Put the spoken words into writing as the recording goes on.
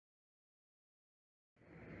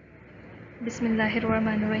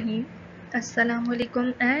Bismillahirrahmanirrahim. Assalamu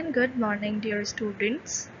alaikum and good morning, dear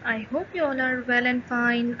students. I hope you all are well and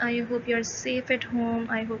fine. I hope you are safe at home.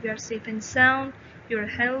 I hope you are safe and sound. You're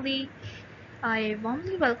healthy. I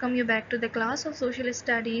warmly welcome you back to the class of Social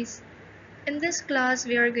Studies. In this class,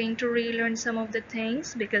 we are going to relearn some of the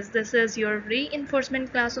things because this is your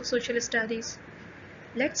reinforcement class of Social Studies.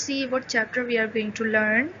 Let's see what chapter we are going to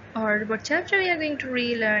learn or what chapter we are going to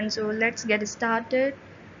relearn. So let's get started.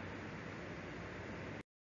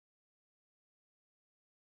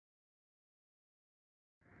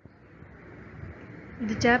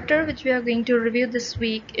 The chapter which we are going to review this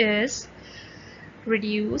week is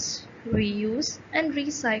Reduce, Reuse and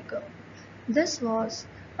Recycle. This was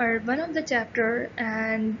our one of the chapter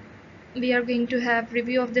and we are going to have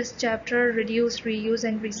review of this chapter Reduce, Reuse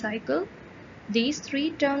and Recycle. These three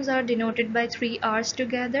terms are denoted by three R's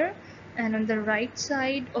together, and on the right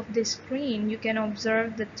side of the screen you can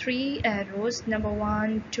observe the three arrows number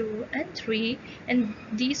 1, 2 and 3, and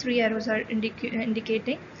these three arrows are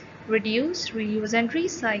indicating reduce, reuse and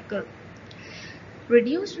recycle.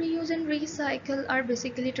 Reduce, reuse and recycle are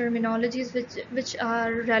basically terminologies which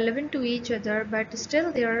are relevant to each other, but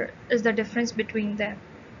still there is the difference between them.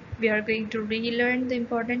 We are going to relearn the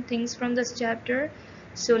important things from this chapter,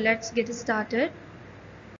 so let's get started.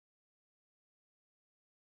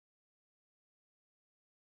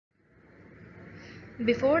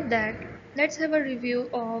 Before that, let's have a review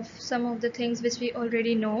of some of the things which we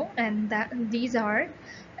already know, and these are: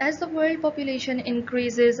 as the world population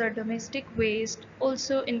increases, our domestic waste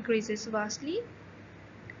also increases vastly.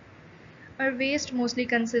 Our waste mostly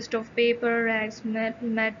consists of paper, rags,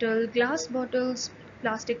 metal, glass bottles,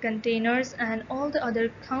 plastic containers, and all the other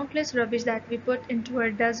countless rubbish that we put into our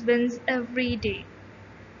dustbins every day.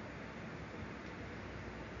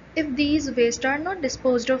 If these waste are not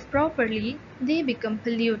disposed of properly, they become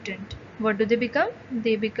pollutant. What do they become?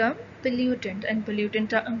 They become pollutant, and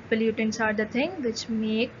pollutants are the thing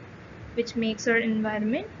which makes our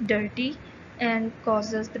environment dirty and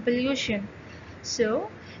causes the pollution.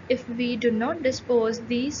 So if we do not dispose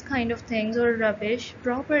these kind of things or rubbish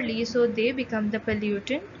properly, so they become the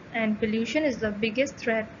pollutant, and pollution is the biggest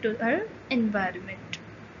threat to our environment.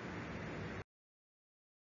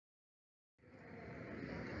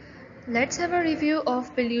 Let's have a review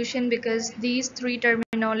of pollution, because these three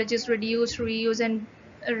terminologies reduce, reuse and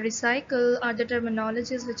recycle are the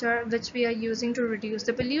terminologies which we are using to reduce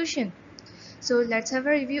the pollution. So let's have a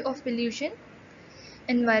review of pollution.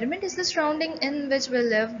 Environment is the surrounding in which we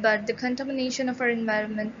live, but the contamination of our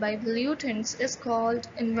environment by pollutants is called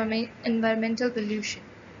environmental pollution.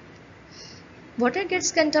 Water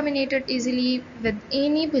gets contaminated easily with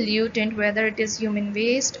any pollutant, whether it is human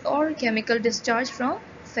waste or chemical discharge from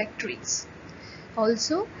factories.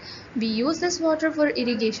 Also, we use this water for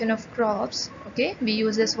irrigation of crops. Okay, we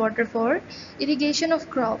use this water for irrigation of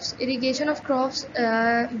crops.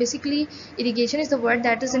 Basically irrigation is the word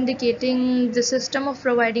that is indicating the system of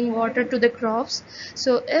providing water to the crops.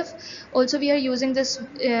 So if also we are using this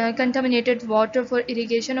contaminated water for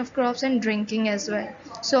irrigation of crops and drinking as well,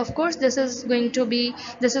 so of course this is going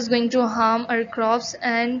to harm our crops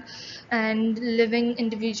and living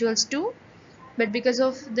individuals too, but because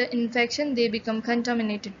of the infection they become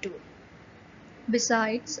contaminated too.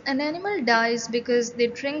 Besides, an animal dies because they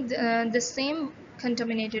drink the same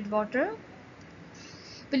contaminated water.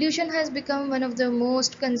 Pollution has become one of the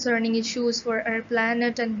most concerning issues for our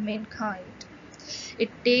planet and mankind. It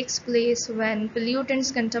takes place when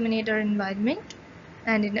pollutants contaminate our environment,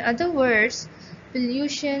 and in other words,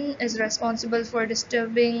 pollution is responsible for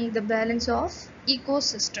disturbing the balance of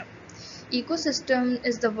ecosystem. Ecosystem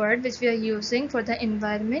is the word which we are using for the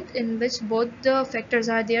environment in which both the factors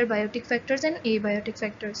are there, biotic factors and abiotic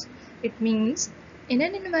factors. It means in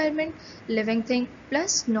an environment, living thing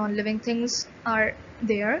plus non-living things are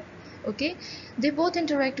there. Okay, they both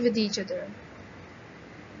interact with each other.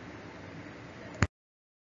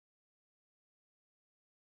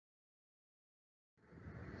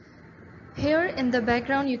 Here in the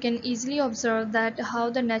background you can easily observe that how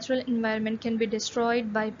the natural environment can be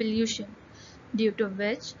destroyed by pollution, due to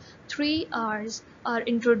which three R's are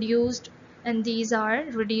introduced, and these are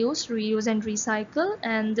reduce, reuse and recycle,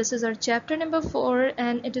 and this is our chapter number 4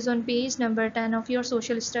 and it is on page number 10 of your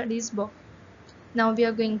social studies book. Now we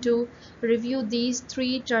are going to review these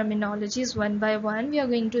three terminologies one by one. We are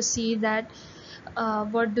going to see that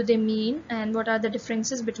what do they mean and what are the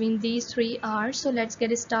differences between these three R's. So let's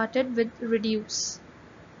get started with reduce.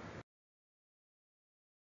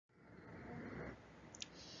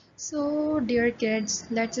 So dear kids,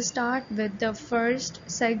 let's start with the first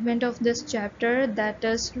segment of this chapter, that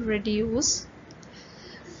is reduce.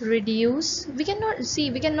 reduce, we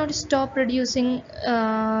cannot stop producing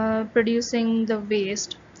the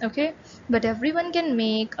waste, okay, but everyone can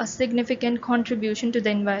make a significant contribution to the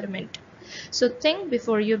environment. So think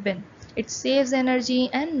before you bin. It saves energy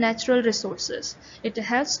and natural resources. It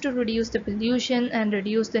helps to reduce the pollution and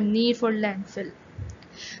reduce the need for landfill.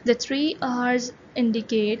 The three R's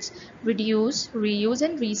indicates reduce, reuse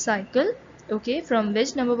and recycle, okay, from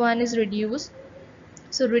which number one is reduce.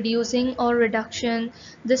 So reducing or reduction,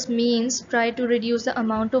 this means try to reduce the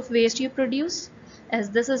amount of waste you produce, as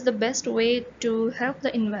this is the best way to help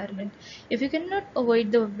the environment. If you cannot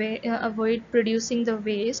avoid producing the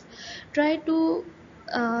waste, try to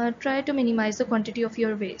minimize the quantity of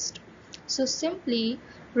your waste. So simply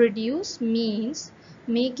reduce means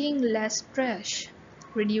making less trash.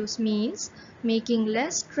 Reduce means making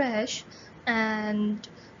less trash, and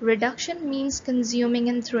reduction means consuming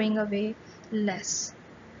and throwing away less.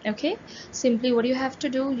 Okay, simply what you have to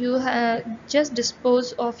do, you just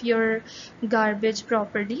dispose of your garbage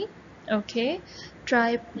properly. Okay,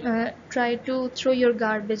 try to throw your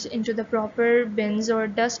garbage into the proper bins or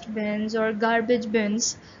dust bins or garbage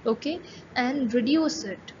bins. Okay, and reduce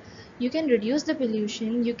it. You can reduce the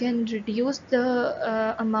pollution, you can reduce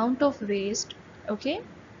the amount of waste. Okay.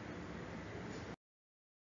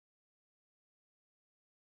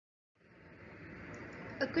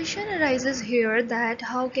 A question arises here that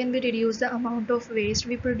how can we reduce the amount of waste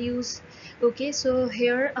we produce? Okay, so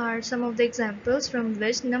here are some of the examples from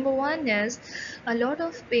which number one is a lot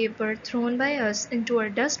of paper thrown by us into our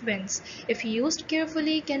dustbins, if used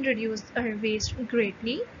carefully, can reduce our waste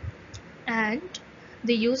greatly. And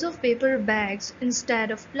the use of paper bags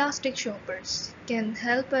instead of plastic shoppers can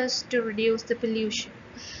help us to reduce the pollution.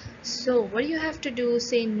 So what you have to do,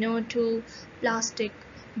 say no to plastic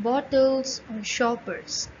bottles or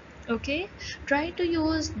shoppers. Okay, try to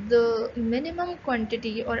use the minimum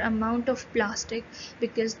quantity or amount of plastic,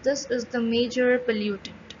 because this is the major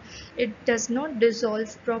pollutant. It does not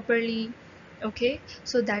dissolve properly. Okay,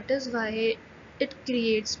 so that is why it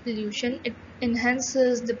creates pollution, it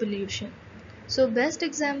enhances the pollution. So best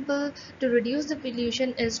example to reduce the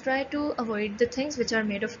pollution is try to avoid the things which are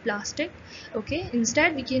made of plastic. Okay,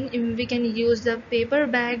 instead we can use the paper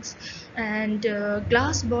bags and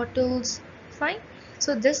glass bottles. Fine.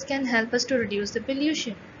 So this can help us to reduce the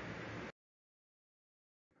pollution.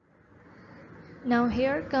 Now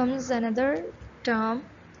here comes another term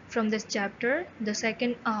from this chapter, the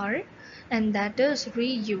second R, and that is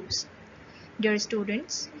reuse. Dear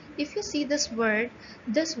students, if you see this word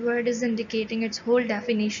is indicating its whole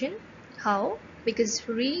definition. How? Because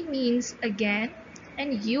re means again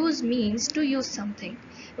and use means to use something.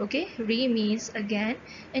 Okay, re means again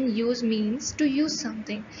and use means to use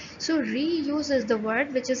something. So reuse is the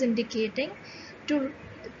word which is indicating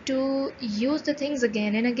to use the things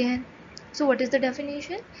again and again. So what is the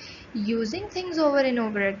definition? Using things over and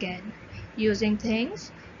over again. Using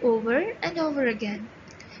things over and over again.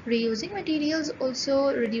 Reusing materials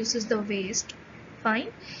also reduces the waste.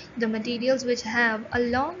 Fine. The materials which have a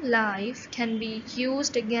long life can be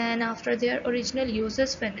used again after their original use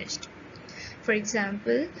is finished. For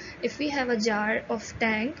example, if we have a jar of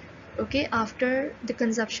tank, okay, after the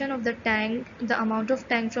consumption of the tank, the amount of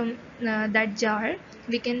tank from that jar,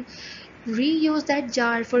 we can reuse that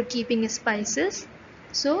jar for keeping spices.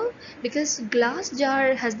 So because glass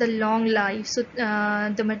jar has the long life, so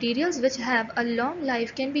the materials which have a long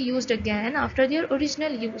life can be used again after their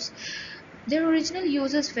original use. Their original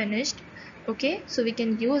use is finished. Okay, so we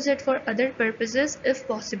can use it for other purposes if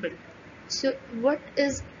possible. So what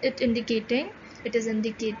is it indicating? It is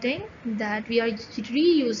indicating that we are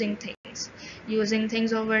reusing things, using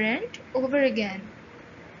things over and over again.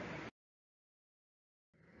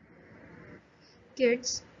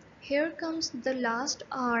 Kids, here comes the last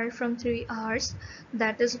R from 3 R's,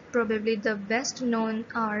 that is probably the best known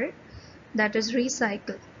R, that is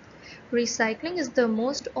recycle. Recycling is the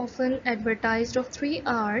most often advertised of 3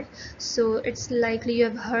 R's, so it's likely you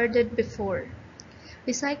have heard it before.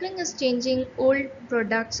 Recycling is changing old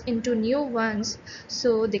products into new ones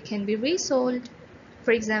so they can be resold.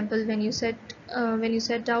 For example, when you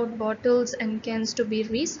set out bottles and cans to be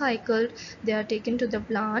recycled, they are taken to the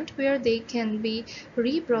plant where they can be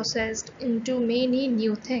reprocessed into many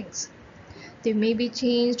new things. They may be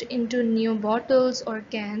changed into new bottles or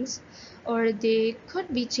cans, or they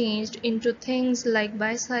could be changed into things like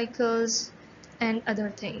bicycles and other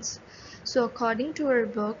things. So according to our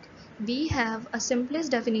book, we have a simplest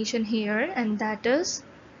definition here, and that is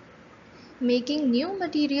making new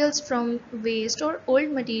materials from waste or old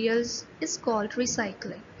materials is called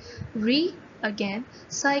recycling. Re again,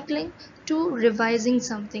 cycling, to revising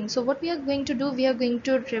something. So what we are going to do, we are going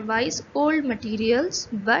to revise old materials,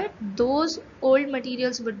 but those old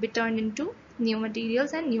materials would be turned into new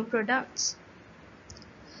materials and new products.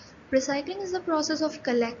 Recycling is the process of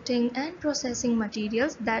collecting and processing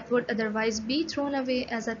materials that would otherwise be thrown away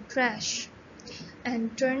as a trash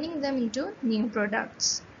and turning them into new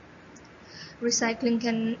products. Recycling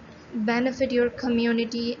can benefit your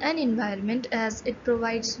community and environment as it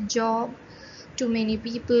provides job to many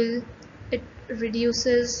people. It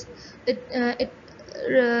reduces it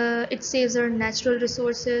saves our natural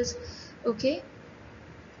resources. Okay,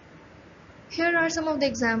 here are some of the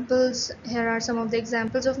examples. Here are some of the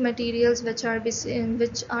examples of materials which are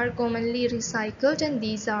commonly recycled, and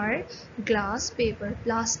these are glass, paper,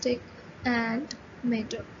 plastic, and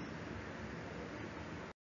metal.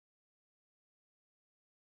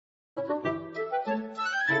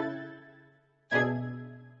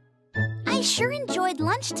 I sure enjoyed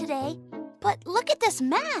lunch today, but look at this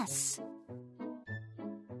mess.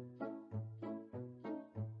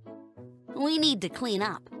 We need to clean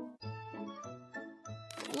up.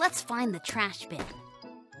 Let's find the trash bin.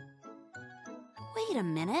 Wait a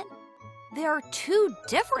minute. There are two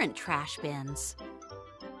different trash bins.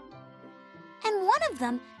 And one of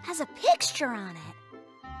them has a picture on it.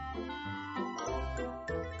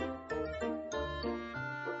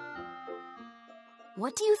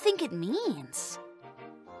 What do you think it means?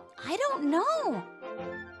 I don't know.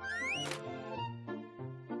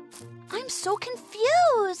 I'm so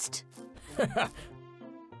confused.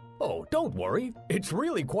 Oh, don't worry. It's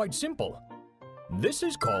really quite simple. This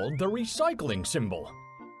is called the recycling symbol.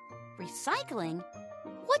 Recycling?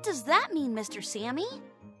 What does that mean, Mr. Sammy?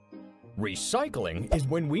 Recycling is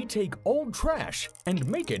when we take old trash and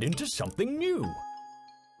make it into something new.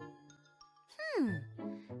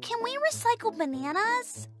 Can we recycle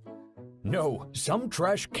bananas? No, some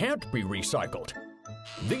trash can't be recycled.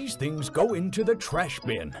 These things go into the trash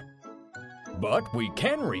bin. But we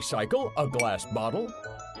can recycle a glass bottle,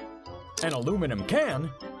 an aluminum can,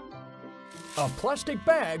 a plastic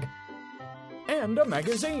bag, and a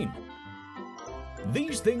magazine.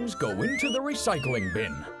 These things go into the recycling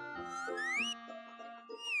bin.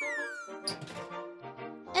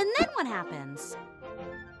 And then what happens?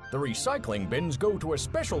 The recycling bins go to a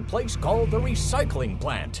special place called the recycling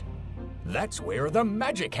plant. That's where the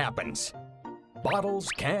magic happens. Bottles,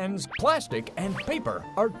 cans, plastic, and paper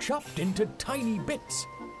are chopped into tiny bits.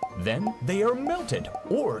 Then they are melted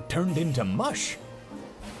or turned into mush.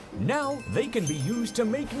 Now they can be used to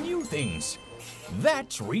make new things.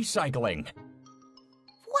 That's recycling.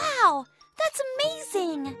 Wow, that's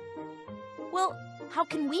amazing! Well, how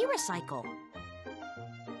can we recycle?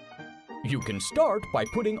 You can start by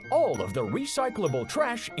putting all of the recyclable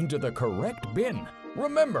trash into the correct bin.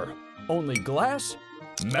 Remember, only glass,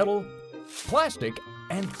 metal, plastic,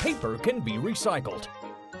 and paper can be recycled.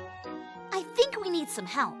 I think we need some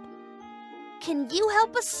help. Can you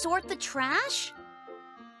help us sort the trash?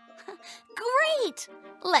 Great!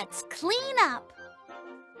 Let's clean up.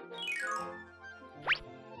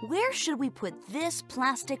 Where should we put this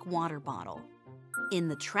plastic water bottle? In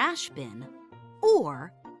the trash bin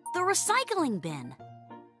or the recycling bin?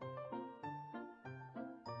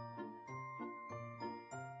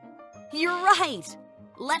 You're right!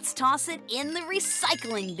 Let's toss it in the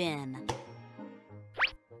recycling bin.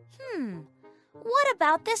 What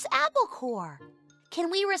about this apple core? Can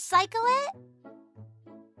we recycle it?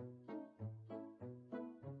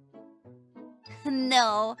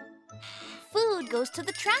 No. Food goes to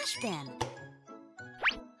the trash bin.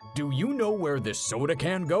 Do you know where this soda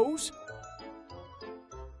can goes?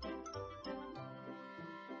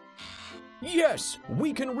 Yes,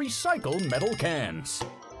 we can recycle metal cans.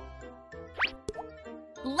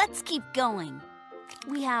 Let's keep going.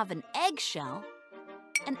 We have an eggshell,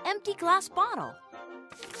 an empty glass bottle,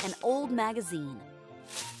 an old magazine,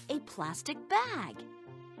 a plastic bag,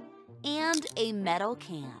 and a metal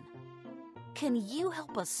can. Can you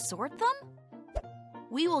help us sort them?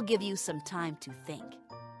 We will give you some time to think.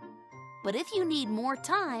 But if you need more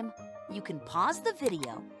time, you can pause the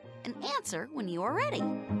video and answer when you are ready.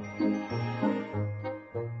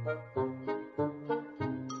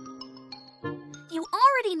 You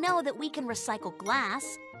already know that we can recycle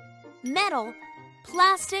glass, metal,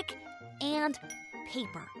 plastic, and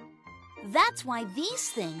paper. That's why these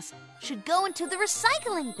things should go into the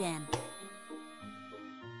recycling bin.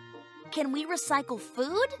 Can we recycle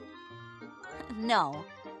food? No.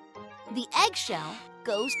 The eggshell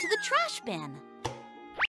goes to the trash bin.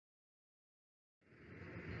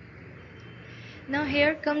 Now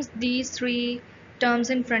here comes these three terms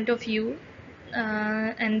in front of you.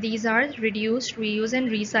 and these are reduce, reuse, and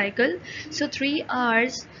recycle. So 3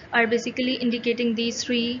 R's are basically indicating these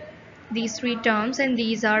three terms, and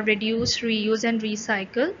these are reduce, reuse, and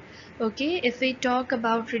recycle. Okay, if we talk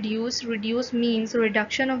about reduce means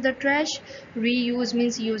reduction of the trash, reuse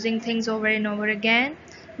means using things over and over again,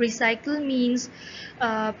 recycle means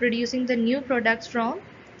producing the new products from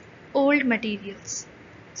old materials.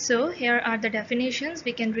 So here are the definitions,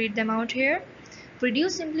 we can read them out here.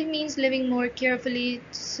 Reduce simply means living more carefully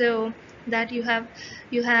so that you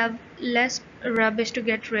have less rubbish to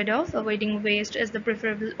get rid of. Avoiding waste is the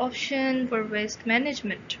preferable option for waste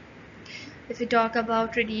management. If we talk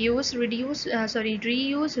about reuse,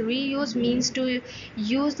 reuse means to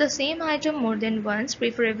use the same item more than once,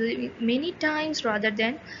 preferably many times, rather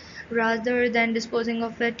than disposing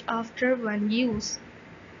of it after one use.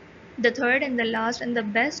 The third and the last and the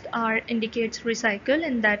best R indicates recycle,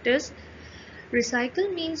 and that is,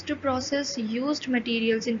 recycle means to process used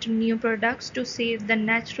materials into new products to save the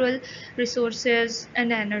natural resources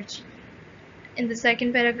and energy. In the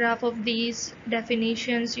second paragraph of these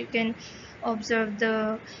definitions, you can observe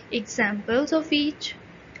the examples of each.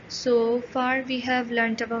 So far we have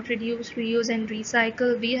learnt about reduce, reuse, and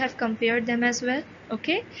recycle. We have compared them as well.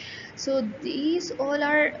 Okay, so these all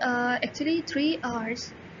are actually 3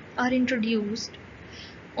 R's are introduced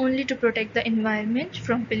only to protect the environment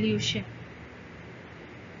from pollution.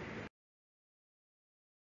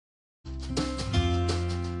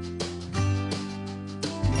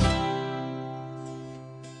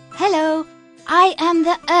 Hello, I am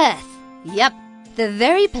the Earth. Yep, the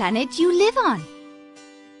very planet you live on.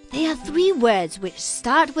 There are 3 words which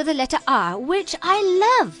start with the letter R, which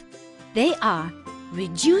I love. They are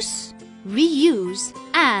reduce, reuse,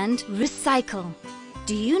 and recycle.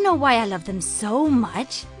 Do you know why I love them so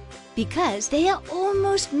much? Because they are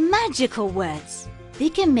almost magical words. They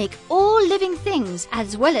can make all living things,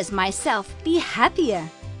 as well as myself, be happier.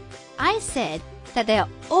 I said that they are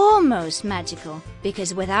almost magical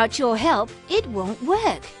because without your help, it won't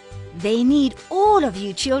work. They need all of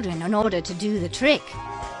you children in order to do the trick.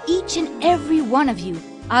 Each and every one of you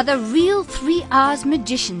are the real 3R's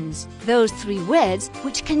magicians, those 3 words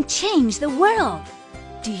which can change the world.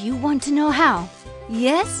 Do you want to know how?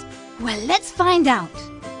 Yes? Well, let's find out.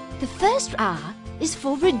 The first R is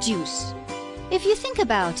for reduce. If you think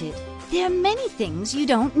about it, there are many things you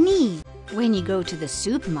don't need. When you go to the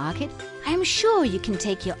supermarket, I'm sure you can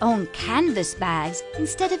take your own canvas bags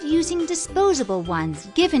instead of using disposable ones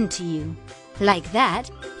given to you. Like that,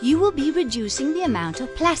 you will be reducing the amount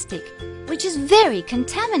of plastic, which is very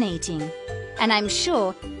contaminating. And I'm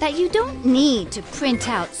sure that you don't need to print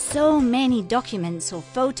out so many documents or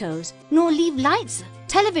photos, nor leave lights,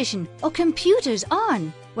 television, or computers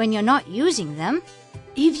on when you're not using them.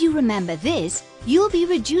 If you remember this, you'll be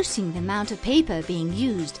reducing the amount of paper being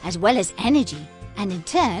used as well as energy, and in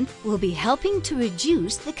turn will be helping to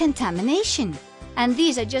reduce the contamination. And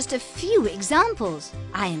these are just a few examples.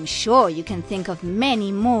 I am sure you can think of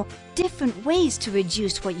many more different ways to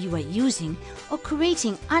reduce what you are using or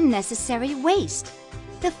creating unnecessary waste.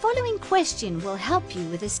 The following question will help you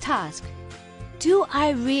with this task. Do I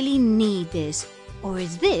really need this, or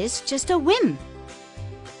is this just a whim?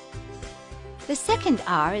 The second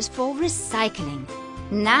R is for recycling.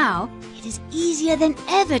 Now, it is easier than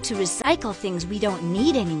ever to recycle things we don't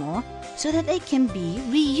need anymore so that they can be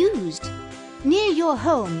reused. Near your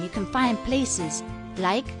home, you can find places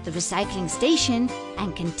like the recycling station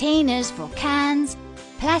and containers for cans,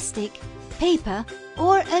 plastic, paper,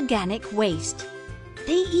 or organic waste.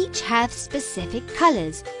 They each have specific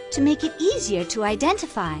colors to make it easier to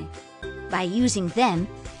identify. By using them,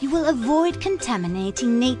 you will avoid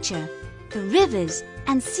contaminating nature, the rivers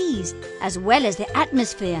and seas, as well as the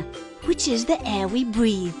atmosphere, which is the air we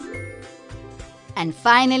breathe. And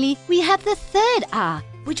finally, we have the third R,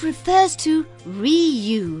 which refers to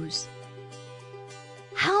reuse.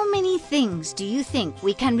 How many things do you think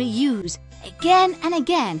we can reuse again and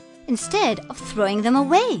again instead of throwing them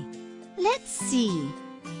away? Let's see.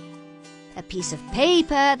 A piece of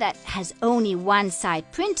paper that has only one side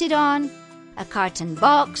printed on, a carton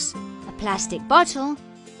box, a plastic bottle.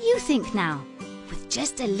 You think now. With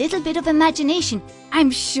just a little bit of imagination,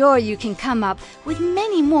 I'm sure you can come up with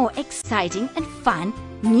many more exciting and fun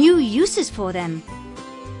new uses for them.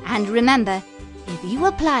 And remember, if you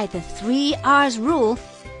apply the 3R's rule,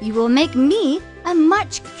 you will make me a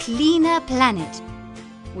much cleaner planet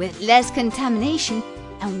with less contamination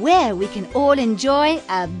and where we can all enjoy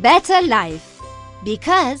a better life.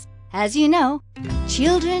 Because, as you know,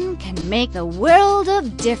 children can make the world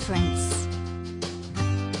of difference.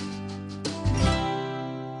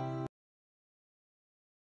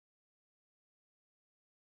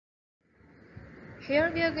 here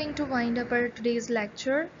we are going to wind up our today's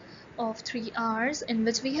lecture of 3 hours, in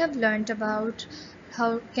which we have learnt about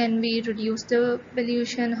how can we reduce the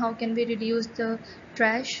pollution, how can we reduce the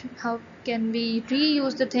trash, how can we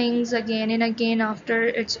reuse the things again and again after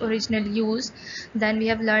its original use. Then we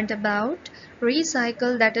have learnt about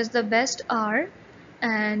recycle, that is the best R,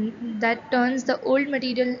 and that turns the old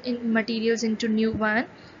materials into new one.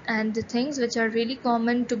 And the things which are really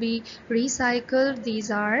common to be recycled, these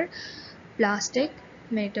are plastic,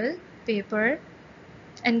 metal, paper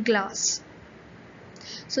and glass.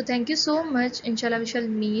 So thank you so much. Inshallah we shall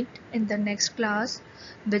meet in the next class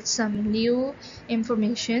with some new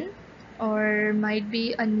information, or might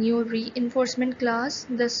be a new reinforcement class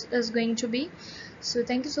this is going to be. So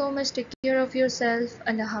thank you so much. Take care of yourself.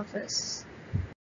 Allah Hafiz.